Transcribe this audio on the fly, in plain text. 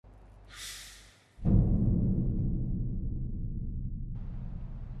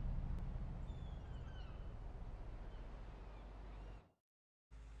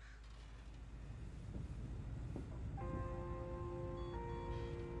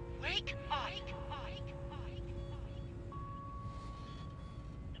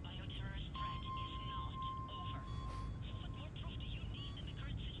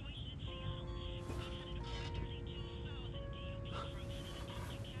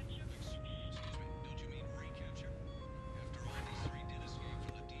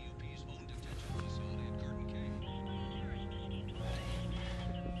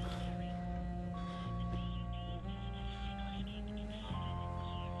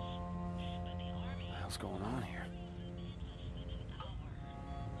What's going on here?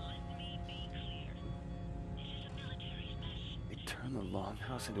 They turned the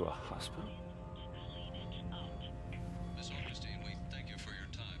longhouse into a hospital? Miss Augustine, we thank you for your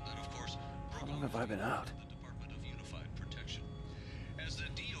time. That, of course, How long have I been out? The Department of Unified Protection. As the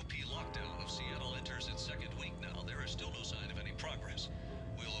DOP lockdown of Seattle enters its second week now, there is still no sign of any progress.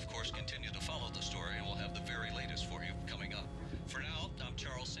 We'll, of course, continue to follow the story, and we'll have the very latest for you coming up. For now, I'm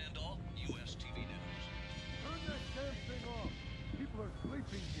Charles Sandall, U.S. TV News. Turn that damn thing off. People are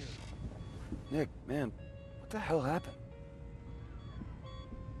sleeping here. Nick, man, what the hell happened?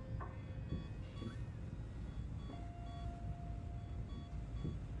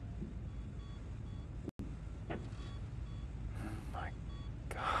 Oh my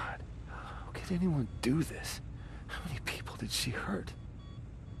God. How could anyone do this? How many people did she hurt?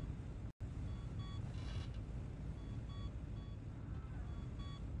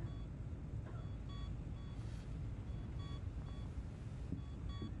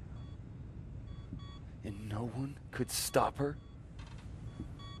 And no one could stop her?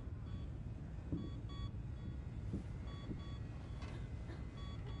 Oh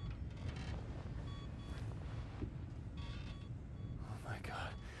my God.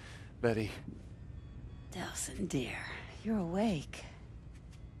 Betty. Delson, dear, you're awake.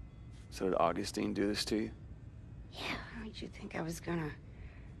 So did Augustine do this to you? Yeah, how did you think I was gonna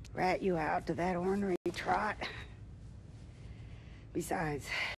rat you out to that ornery trot? Besides,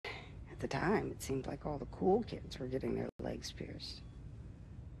 at the time, it seemed like all the cool kids were getting their legs pierced.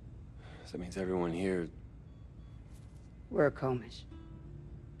 So that means everyone here... We're a Comish.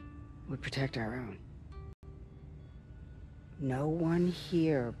 We protect our own. No one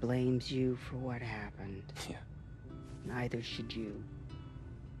here blames you for what happened. Yeah. Neither should you.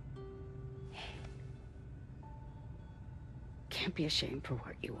 Can't be ashamed for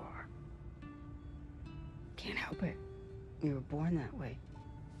what you are. Can't help it. You were born that way.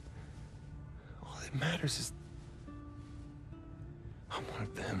 All that matters is... I'm one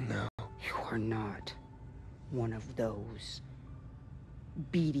of them now. You are not one of those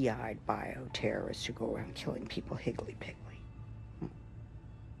beady-eyed bioterrorists who go around killing people higgly-piggly.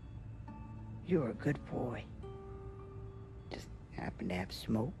 You're a good boy. Just happen to have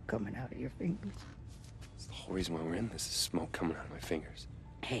smoke coming out of your fingers. That's the whole reason why we're in this, is smoke coming out of my fingers.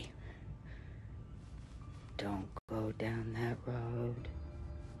 Hey, don't go down that road.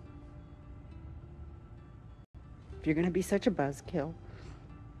 If you're gonna be such a buzzkill,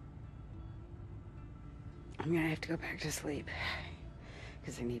 I'm gonna have to go back to sleep.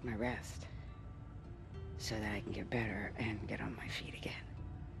 Because I need my rest. So that I can get better and get on my feet again.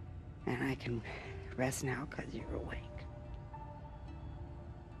 And I can rest now because you're awake.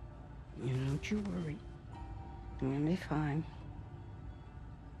 You don't you worry. I'm gonna be fine.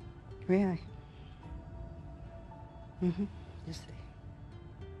 Really? Mm-hmm. You see.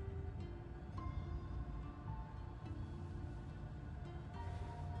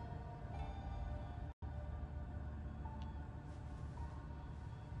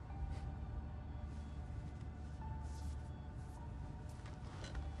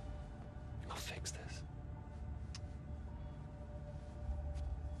 I'll fix this.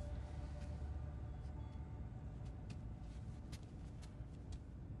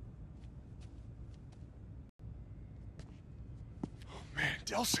 Man,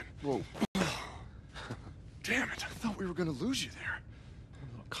 Delson. Whoa. Damn it, I thought we were gonna lose you there.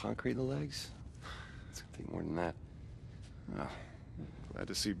 A little concrete in the legs? It's gonna take more than that. Oh, glad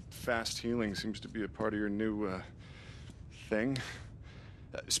to see fast healing seems to be a part of your new, thing.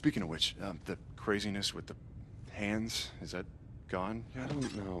 Speaking of which, the craziness with the hands, is that gone I yet?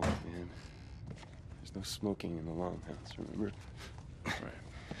 don't know, man. There's no smoking in the longhouse, remember? Right.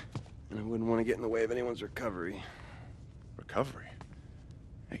 And I wouldn't want to get in the way of anyone's recovery. Recovery?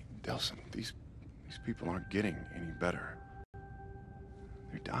 Hey, Delson, these people aren't getting any better.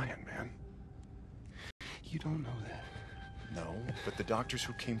 They're dying, man. You don't know that. No, but the doctors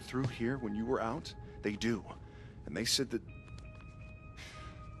who came through here when you were out, they do. And they said that...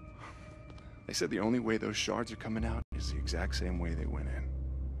 They said the only way those shards are coming out is the exact same way they went in.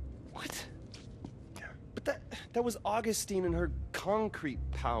 What? Yeah. But that was Augustine and her concrete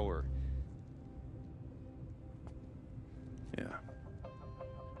power. Yeah.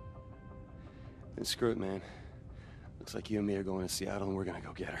 Then screw it, man. Looks like you and me are going to Seattle and we're gonna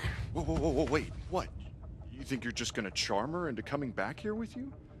go get her. Whoa, wait, what? You think you're just gonna charm her into coming back here with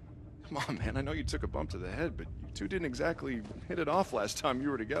you? Come on, man, I know you took a bump to the head, but you two didn't exactly hit it off last time you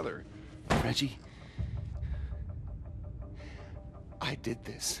were together. Reggie, I did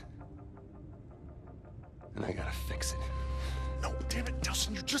this. And I gotta fix it. No, damn it,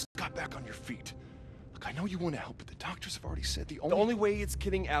 Dustin, you just got back on your feet. Look, I know you want to help, but the doctors have already said the only way it's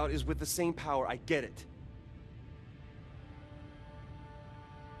getting out is with the same power. I get it.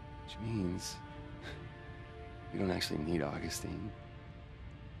 Which means we don't actually need Augustine.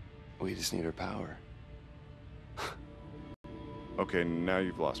 We just need her power. Okay, now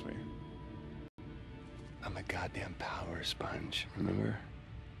you've lost me. I'm a goddamn power sponge, remember?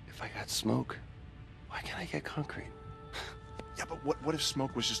 If I got smoke, why can't I get concrete? Yeah, but what if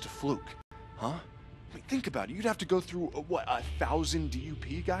smoke was just a fluke? Huh? I mean, think about it. You'd have to go through, what, 1,000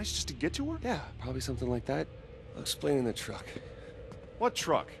 DUP guys just to get to her? Yeah, probably something like that. I'll explain in the truck. What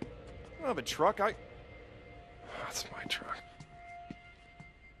truck? I don't have a truck, That's my truck.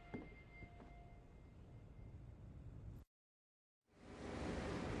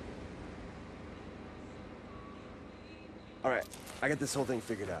 All right, I got this whole thing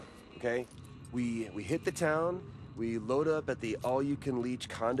figured out, okay? We hit the town, we load up at the all-you-can-leech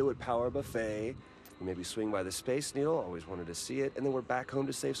conduit power buffet, we maybe swing by the Space Needle, always wanted to see it, and then we're back home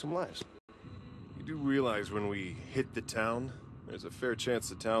to save some lives. You do realize when we hit the town, there's a fair chance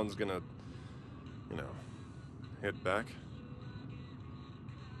the town's gonna, you know, hit back?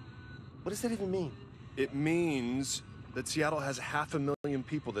 What does that even mean? It means that Seattle has 500,000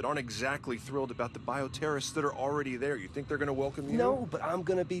 people that aren't exactly thrilled about the bioterrorists that are already there. You think they're gonna welcome you? No, but I'm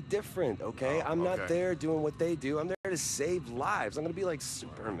gonna be different, okay? Oh, I'm not okay. there doing what they do. I'm there to save lives. I'm gonna be like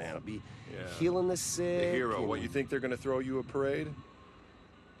Superman. I'll be healing the sick. The hero. and- What, you think they're gonna throw you a parade?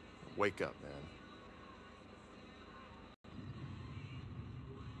 Wake up, man.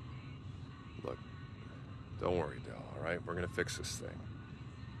 Look, don't worry, Del, all right? We're gonna fix this thing.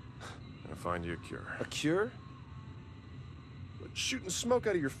 I'm gonna find you a cure. A cure? But shooting smoke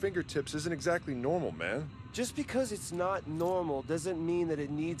out of your fingertips isn't exactly normal, man. Just because it's not normal doesn't mean that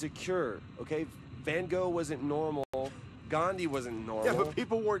it needs a cure, okay? Van Gogh wasn't normal. Gandhi wasn't normal. Yeah, but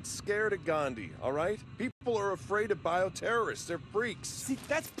people weren't scared of Gandhi, all right? People are afraid of bioterrorists. They're freaks. See,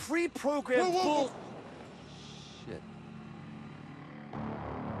 that's pre-programmed bull... Shit.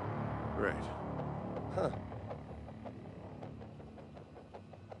 Right. Huh.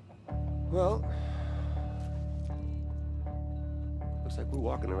 Well... Looks like we're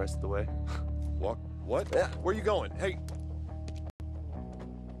walking the rest of the way. Walk? What? Yeah. Where are you going? Hey.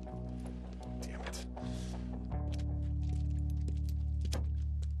 Damn it.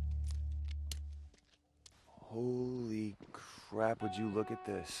 Holy crap, would you look at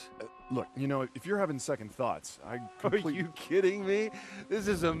this? Look, you know, if you're having second thoughts, I Are completely... you kidding me? This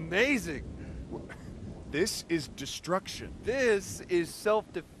is amazing. This is destruction. This is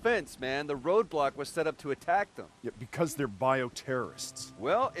self-defense, man. The roadblock was set up to attack them. Yeah, because they're bioterrorists.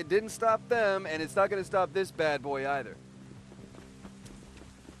 Well, it didn't stop them, and it's not going to stop this bad boy either.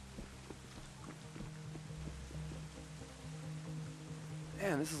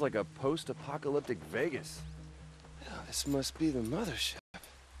 Man, this is like a post-apocalyptic Vegas. Oh, this must be the mothership.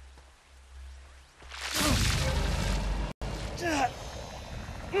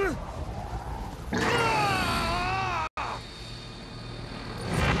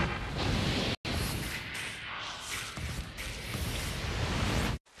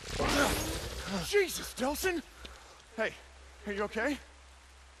 Jesus, Delson! Hey, are you okay?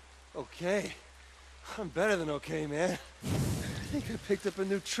 Okay. I'm better than okay, man. I think I picked up a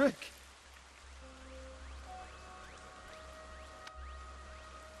new trick.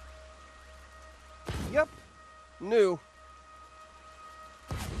 Yep. New.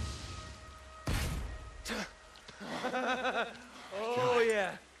 Oh,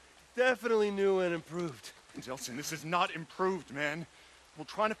 yeah. Definitely new and improved. Delson, this is not improved, man. We're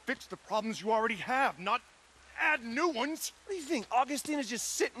trying to fix the problems you already have, not add new ones. What do you think? Augustine is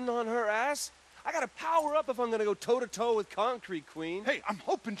just sitting on her ass? I gotta power up if I'm gonna go toe-to-toe with Concrete Queen. Hey, I'm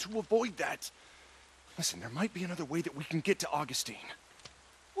hoping to avoid that. Listen, there might be another way that we can get to Augustine.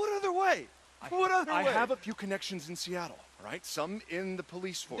 What other way? What other way? I have a few connections in Seattle, all right? Some in the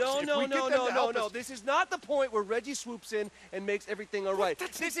police force. No, If no, we get no, them no, to no, help no. us- This is not the point where Reggie swoops in and makes everything all right.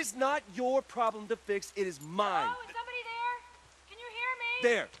 This is not your problem to fix. It is mine. Hello, is somebody there? Can you hear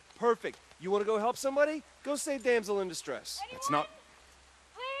me? There. Perfect. You want to go help somebody? Go save damsel in distress. Anyone? It's not...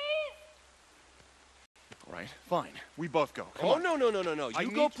 Please? All right, fine. We both go. Come Oh, on. no. I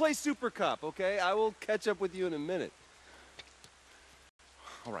You go need- play Super Cup, okay? I will catch up with you in a minute.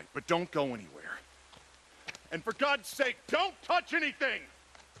 All right, but don't go anywhere. And for God's sake, don't touch anything!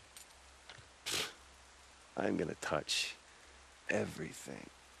 I'm gonna touch everything.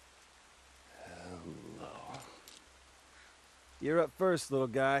 Hello. You're up first, little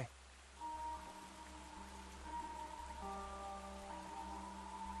guy.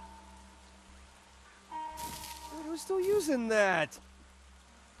 Who's still using that?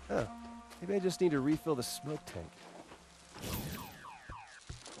 Huh. Maybe I just need to refill the smoke tank.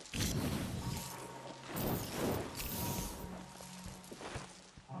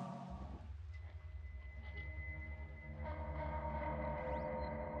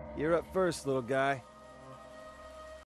 You're up first, little guy.